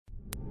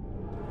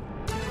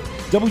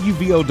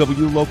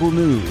WVOW Local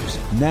News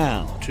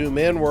now. 2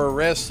 men were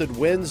arrested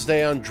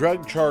Wednesday on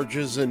drug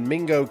charges in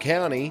Mingo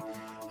County.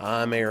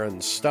 I'm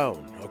Aaron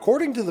Stone.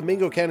 According to the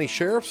Mingo County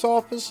Sheriff's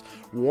Office,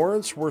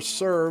 warrants were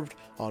served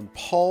on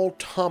Paul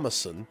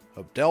Thomason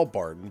of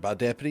Delbarton by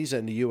deputies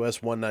and the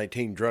U.S.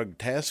 119 Drug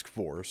Task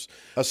Force.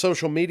 A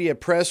social media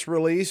press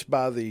release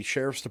by the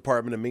Sheriff's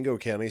Department of Mingo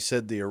County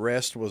said the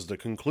arrest was the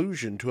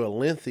conclusion to a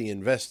lengthy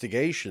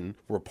investigation.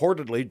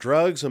 Reportedly,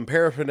 drugs and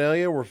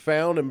paraphernalia were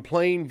found in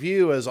plain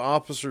view as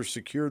officers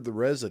secured the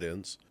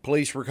residence.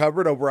 Police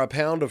recovered over a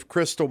pound of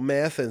crystal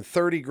meth and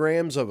 30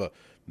 grams of a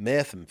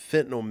meth and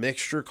fentanyl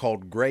mixture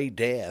called Gray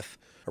Death.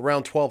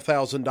 Around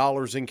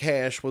 $12,000 in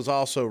cash was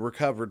also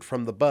recovered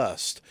from the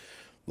bust.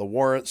 The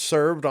warrant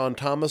served on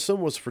Thomason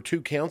was for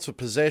 2 counts of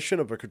possession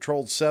of a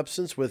controlled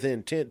substance with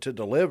intent to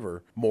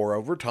deliver.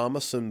 Moreover,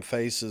 Thomason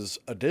faces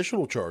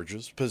additional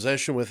charges: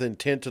 possession with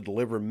intent to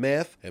deliver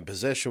meth and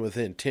possession with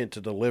intent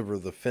to deliver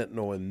the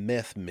fentanyl and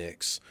meth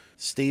mix.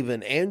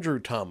 Stephen Andrew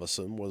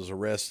Thomason was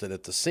arrested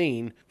at the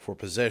scene for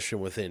possession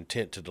with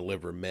intent to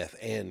deliver meth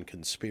and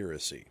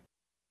conspiracy.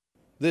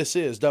 This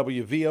is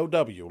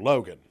WVOW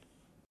Logan.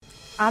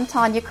 I'm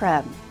Tanya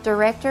Crubb,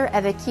 Director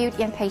of Acute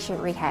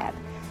Inpatient Rehab,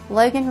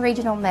 Logan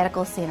Regional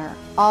Medical Center,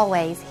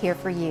 always here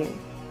for you.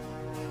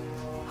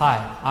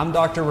 Hi, I'm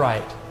Dr.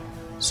 Wright,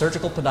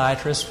 Surgical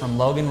Podiatrist from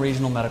Logan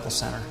Regional Medical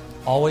Center,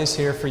 always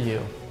here for you.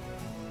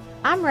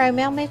 I'm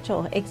Romel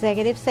Mitchell,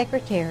 Executive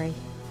Secretary,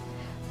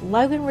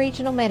 Logan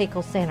Regional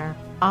Medical Center,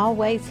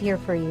 always here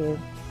for you.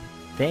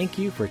 Thank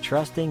you for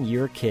trusting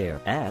your care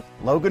at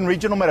Logan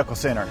Regional Medical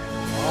Center,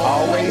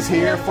 always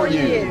here for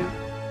you.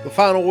 The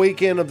final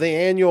weekend of the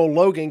annual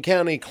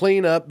LoganCounty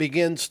Cleanup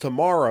begins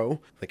tomorrow.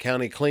 The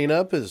county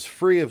cleanup is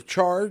free of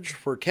charge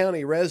for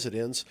county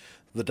residents.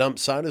 The dump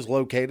site is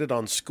located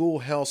on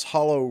Schoolhouse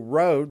Hollow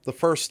Road, the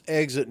first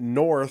exit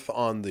north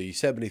on the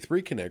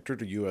 73 connector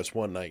to US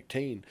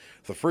 119.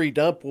 The free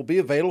dump will be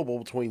available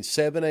between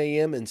 7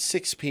 a.m. and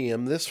 6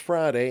 p.m. this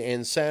Friday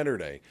and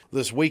Saturday.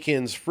 This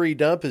weekend's free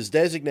dump is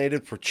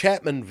designated for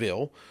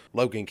Chapmanville.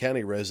 Logan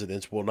County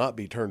residents will not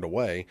be turned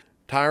away.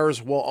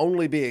 Tires will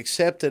only be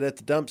accepted at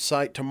the dump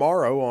site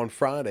tomorrow on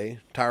Friday.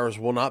 Tires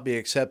will not be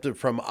accepted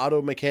from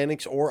auto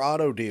mechanics or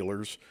auto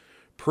dealers.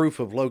 Proof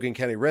of Logan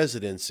County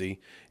residency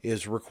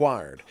is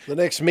required. The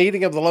next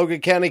meeting of the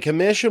Logan County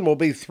Commission will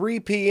be 3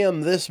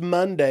 p.m. this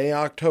Monday,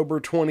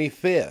 October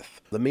 25th.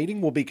 The meeting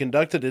will be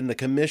conducted in the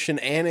Commission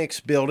Annex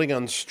building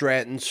on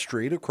Stratton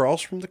Street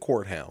across from the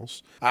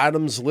courthouse.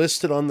 Items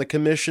listed on the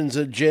Commission's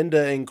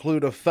agenda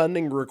include a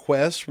funding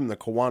request from the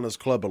Kiwanis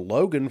Club of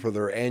Logan for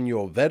their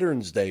annual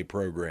Veterans Day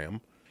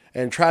program.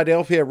 And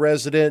Triadelphia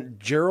resident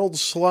Gerald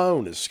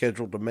Sloan is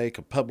scheduled to make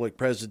a public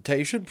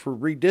presentation for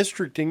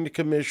redistricting the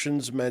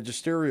Commission's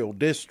magisterial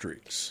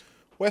districts.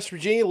 West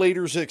Virginia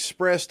leaders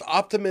expressed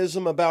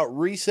optimism about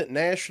recent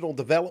national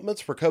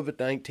developments for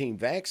COVID-19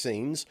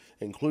 vaccines,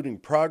 including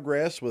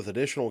progress with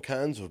additional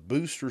kinds of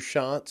booster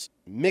shots,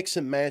 mix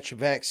and match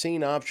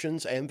vaccine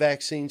options, and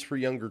vaccines for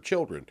younger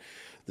children.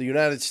 The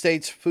United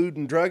States Food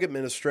and Drug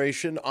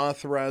Administration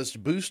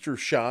authorized booster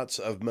shots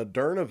of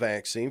Moderna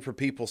vaccine for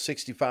people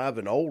 65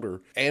 and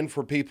older and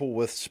for people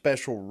with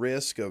special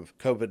risk of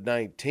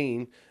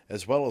COVID-19,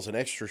 as well as an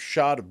extra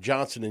shot of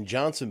Johnson &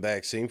 Johnson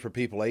vaccine for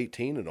people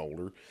 18 and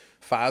older.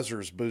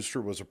 Pfizer's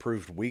booster was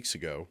approved weeks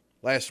ago.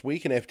 Last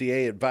week, an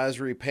FDA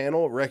advisory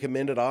panel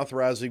recommended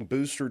authorizing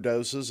booster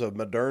doses of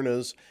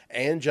Moderna's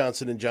and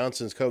Johnson &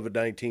 Johnson's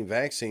COVID-19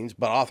 vaccines,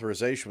 but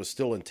authorization was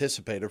still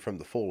anticipated from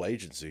the full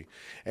agency.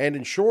 And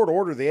in short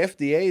order, the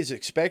FDA is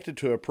expected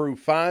to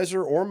approve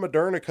Pfizer or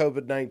Moderna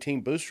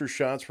COVID-19 booster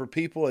shots for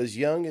people as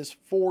young as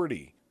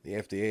 40. The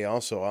FDA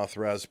also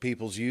authorized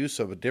people's use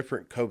of a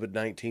different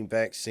COVID-19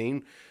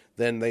 vaccine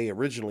than they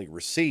originally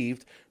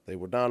received. They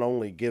would not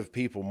only give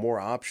people more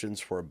options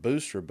for a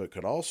booster, but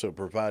could also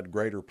provide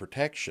greater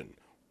protection.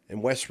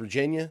 In West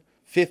Virginia,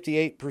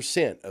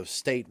 58% of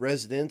state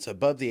residents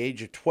above the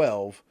age of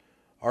 12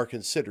 are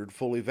considered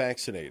fully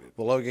vaccinated.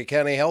 The Logan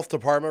County Health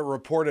Department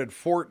reported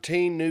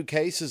 14 new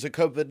cases of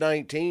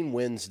COVID-19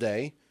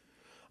 Wednesday.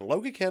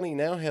 Logan County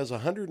now has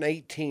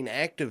 118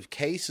 active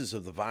cases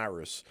of the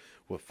virus,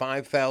 with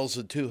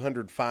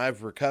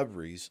 5,205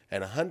 recoveries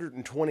and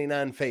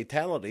 129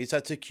 fatalities.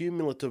 That's a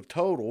cumulative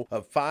total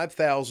of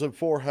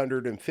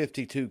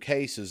 5,452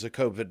 cases of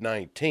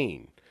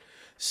COVID-19.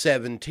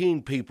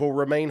 17 people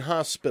remain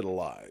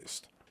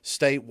hospitalized.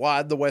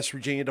 Statewide, the West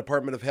Virginia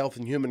Department of Health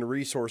and Human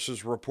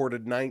Resources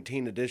reported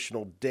 19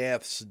 additional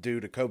deaths due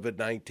to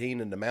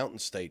COVID-19 in the Mountain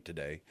State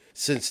today.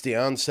 Since the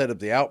onset of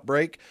the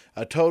outbreak,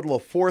 a total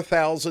of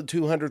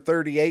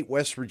 4,238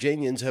 West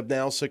Virginians have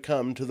now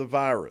succumbed to the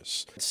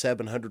virus.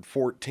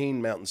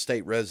 714 Mountain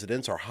State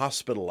residents are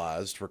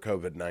hospitalized for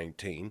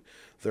COVID-19.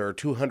 There are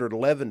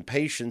 211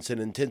 patients in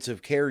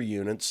intensive care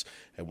units,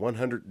 and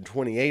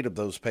 128 of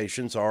those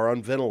patients are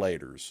on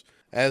ventilators.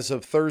 As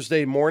of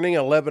Thursday morning,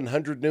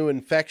 1,100 new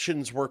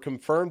infections were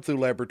confirmed through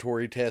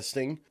laboratory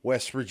testing.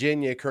 West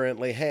Virginia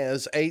currently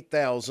has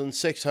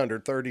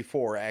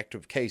 8,634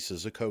 active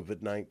cases of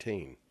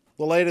COVID-19.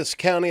 The latest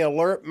county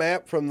alert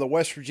map from the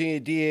West Virginia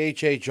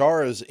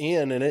DHHR is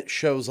in, and it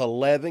shows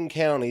 11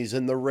 counties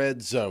in the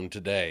red zone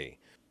today.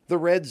 The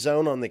red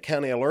zone on the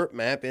county alert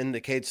map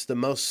indicates the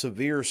most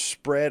severe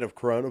spread of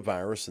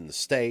coronavirus in the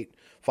state,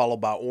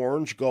 followed by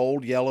orange,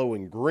 gold, yellow,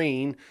 and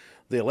green.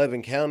 The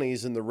 11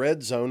 counties in the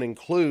red zone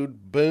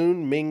include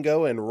Boone,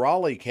 Mingo, and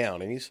Raleigh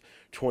counties.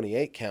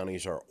 28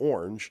 counties are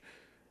orange.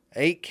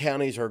 8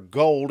 counties are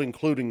gold,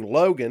 including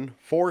Logan.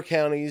 4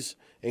 counties,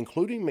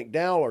 including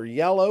McDowell, are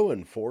yellow,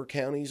 and 4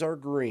 counties are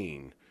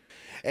green.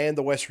 And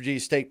the West Virginia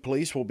State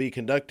Police will be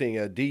conducting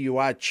a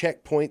DUI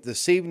checkpoint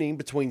this evening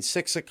between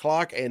 6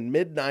 o'clock and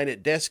midnight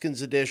at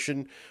Deskins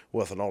Addition,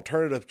 with an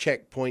alternative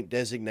checkpoint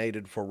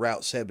designated for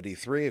Route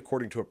 73,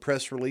 according to a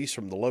press release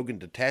from the Logan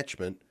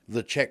Detachment.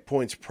 The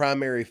checkpoint's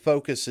primary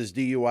focus is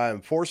DUI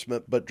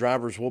enforcement, but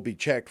drivers will be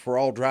checked for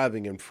all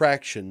driving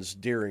infractions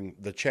during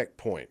the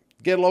checkpoint.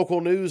 Get local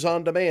news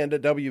on demand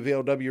at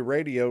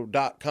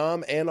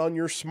WVOWradio.com and on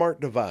your smart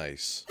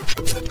device.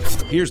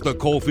 Here's the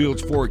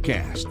Coalfields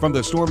forecast from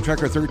the Storm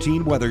Tracker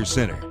 13 Weather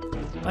Center.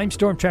 I'm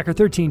Storm Tracker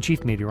 13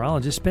 Chief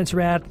Meteorologist Spencer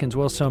Atkins.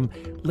 Well, some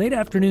late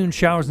afternoon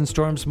showers and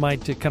storms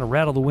might kind of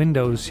rattle the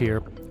windows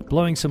here,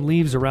 blowing some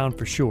leaves around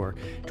for sure.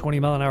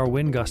 20-mile-an-hour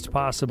wind gusts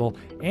possible.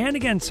 And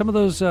again, some of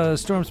those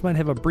storms might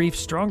have a brief,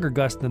 stronger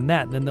gust than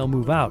that, and then they'll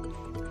move out.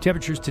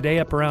 Temperatures today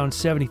up around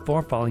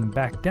 74, falling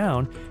back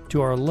down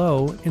to our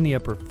low in the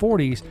upper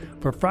 40s.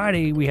 For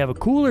Friday, we have a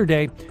cooler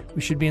day.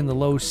 We should be in the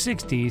low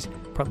 60s,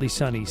 partly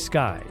sunny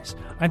skies.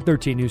 I'm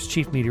 13 News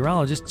Chief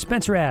Meteorologist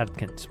Spencer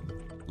Atkins.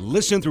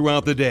 Listen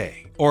throughout the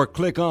day or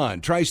click on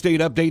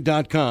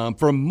tristateupdate.com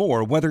for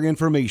more weather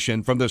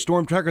information from the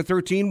Storm Tracker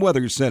 13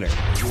 Weather Center.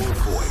 Your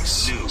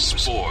voice. News,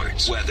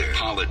 sports, weather,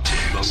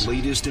 politics, the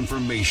latest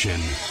information.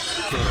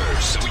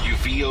 First,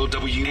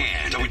 WVOW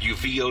and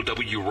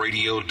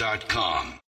WVOWradio.com.